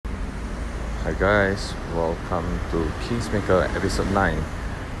Hi guys, welcome to Kingsmaker episode 9.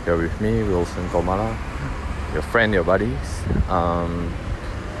 You're with me, Wilson Komala, your friend, your buddies.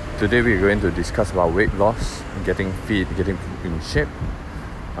 Today we're going to discuss about weight loss, getting fit, getting in shape.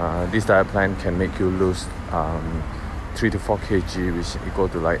 This diet plan can make you lose 3 to 4 kg, which equal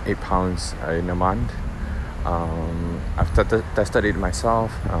to like 8 pounds in a month. I've tested it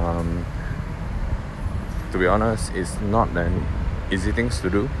myself. To be honest, it's not an easy thing to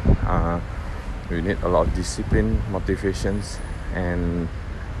do. We need a lot of discipline, motivations, and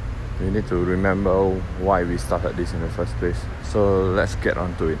we need to remember why we started this in the first place. So let's get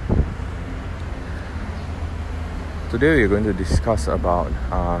on to it. Today we're going to discuss about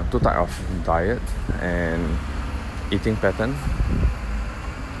two types of diet and eating pattern.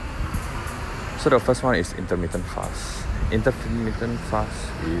 So the first one is intermittent fast. Intermittent fast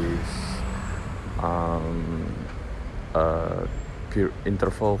is a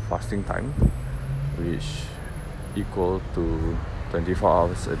interval fasting time, which equal to 24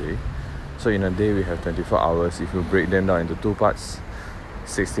 hours a day. So in a day we have 24 hours. If you break them down into two parts,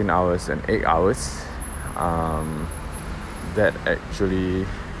 16 hours and 8 hours, that actually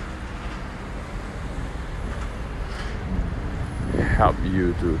help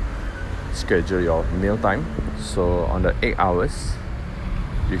you to schedule your meal time. So on the 8 hours,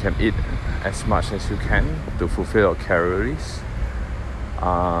 you can eat as much as you can to fulfill your calories.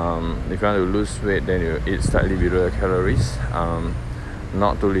 If you want to lose weight, then you eat slightly below your calories,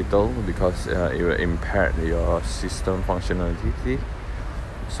 not too little, because it will impair your system functionality.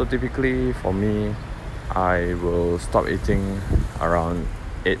 So typically for me, I will stop eating around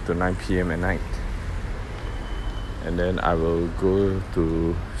 8 to 9 p.m. at night, and then I will go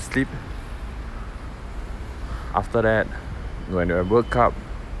to sleep. After that, when I wake up,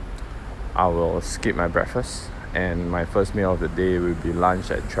 I will skip my breakfast, and my first meal of the day will be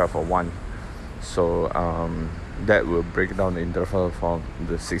lunch at 12 or 1. So that will break down the interval from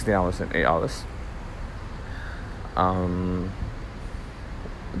the 16 hours and 8 hours. The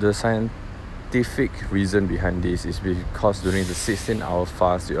scientific reason behind this is because during the 16-hour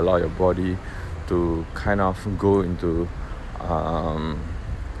fast, you allow your body to kind of go into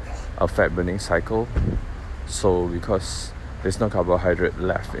a fat burning cycle. So because there's no carbohydrate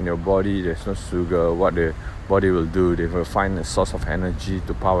left in your body, there's no sugar, what the body will do, they will find a source of energy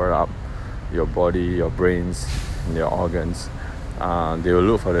to power up your body, your brains, and your organs. They will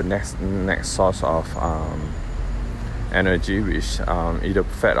look for the next source of energy, which either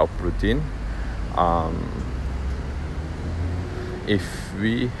fat or protein. If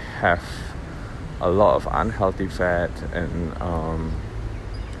we have a lot of unhealthy fat and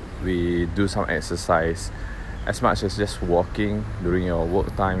we do some exercise, as much as just walking during your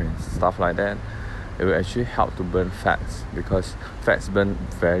work time and stuff like that, it will actually help to burn fats, because fats burn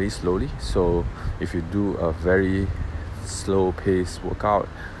very slowly. So if you do a very slow paced workout,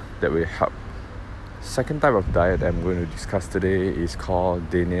 that will help. Second type of diet I'm going to discuss today is called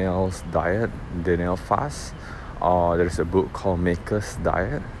Daniel's diet, Daniel fast, or there's a book called Maker's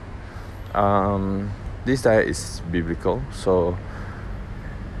Diet. This diet is biblical. So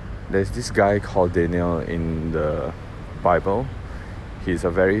there's this guy called Daniel in the Bible. He's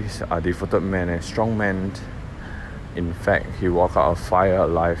a very devoted man and strong man. In fact, he walked out of fire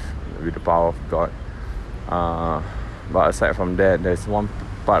alive with the power of God. But aside from that, there's one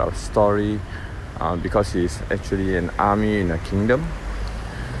part of the story, because he's actually an army in a kingdom.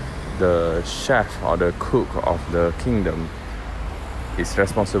 The chef or the cook of the kingdom is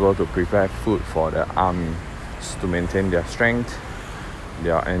responsible to prepare food for the army to maintain their strength,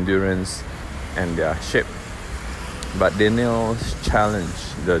 their endurance, and their shape. But Daniel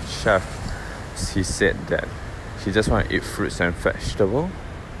challenged the chef. He said that he just want to eat fruits and vegetables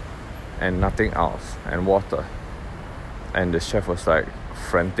and nothing else, and water. And the chef was like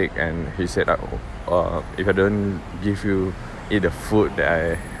frantic, and he said, if I don't give you eat the food that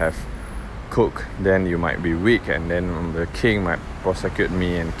I have cooked, then you might be weak, and then the king might prosecute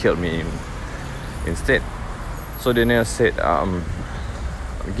me and kill me instead. So Daniel said,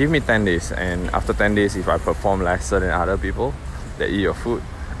 give me 10 days, and after 10 days, if I perform lesser than other people that eat your food,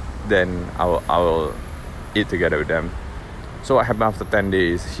 then I will eat together with them. So what happened after 10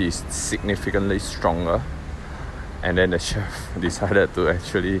 days, he's significantly stronger, and then the chef decided to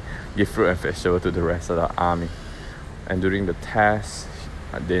actually give fruit and vegetable to the rest of the army. And during the test,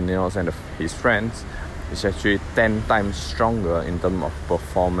 Daniel and his friends is actually 10 times stronger in terms of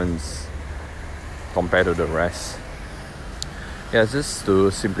performance compared to the rest. Yeah, just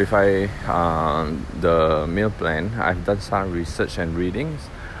to simplify the meal plan, I've done some research and readings.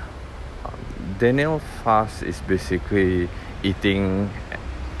 Daniel fast is basically eating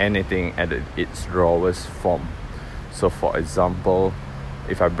anything at its rawest form. So for example,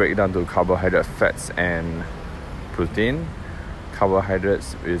 if I break down to carbohydrate, fats and protein,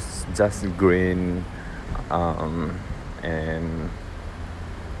 carbohydrates is just grain and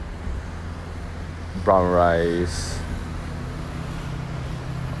brown rice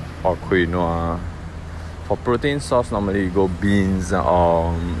or quinoa. For protein source, normally you go beans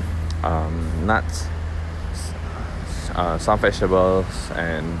or nuts, some vegetables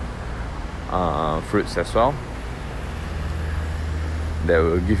and fruits as well. That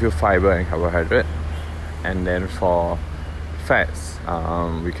will give you fiber and carbohydrate. And then for fats,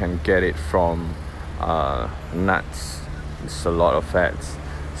 we can get it from nuts. It's a lot of fats.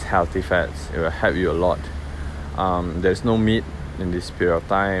 It's healthy fats. It will help you a lot. There's no meat in this period of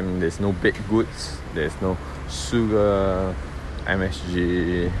time. There's no baked goods. There's no sugar,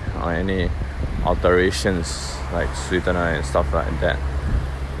 MSG or any alterations like sweetener and stuff like that.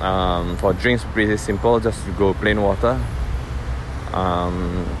 For drinks, pretty simple. Just go plain water.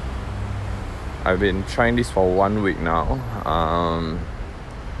 I've been trying this for 1 week now.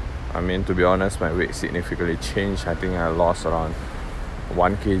 To be honest, my weight significantly changed. I think I lost around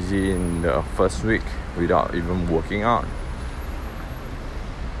 1 kg in the first week without even working out.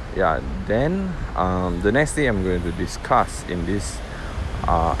 Then the next thing I'm going to discuss in this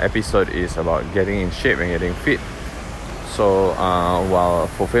episode is about getting in shape and getting fit. So while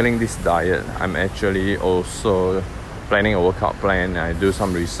fulfilling this diet, I'm actually also planning a workout plan. I do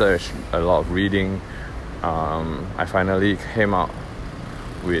some research, a lot of reading. I finally came out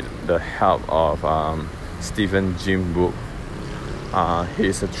with the help of Stephen Jim book.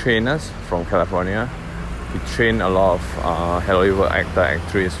 He's a trainer from California. He trained a lot of Hollywood actor,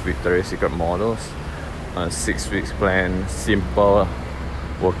 actress, Victoria's Secret models. 6 weeks plan, simple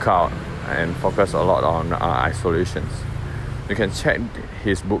workout, and focus a lot on isolations. You can check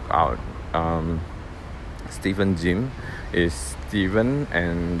his book out. Stephen Jim is Stephen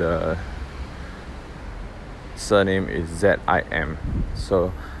and the surname is Z-I-M.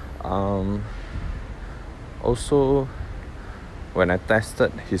 So also when I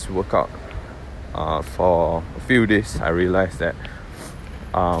tested his workout for a few days, I realized that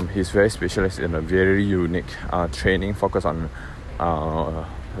he's very specialized in a very unique training focused on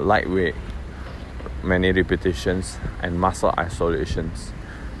lightweight, many repetitions and muscle isolations,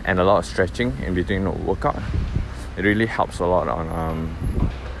 and a lot of stretching in between the workout. It really helps a lot on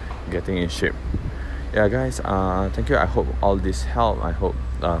getting in shape. Guys, thank you. I hope all this helped. I hope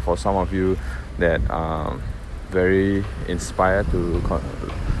for some of you that very inspired to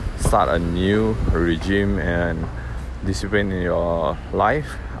start a new regime and discipline in your life.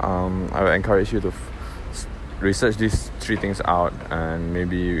 I will encourage you to research these 3 things out, and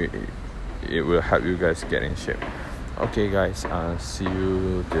maybe it will help you guys get in shape. Okay guys, see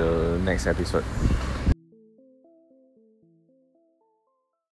you till next episode.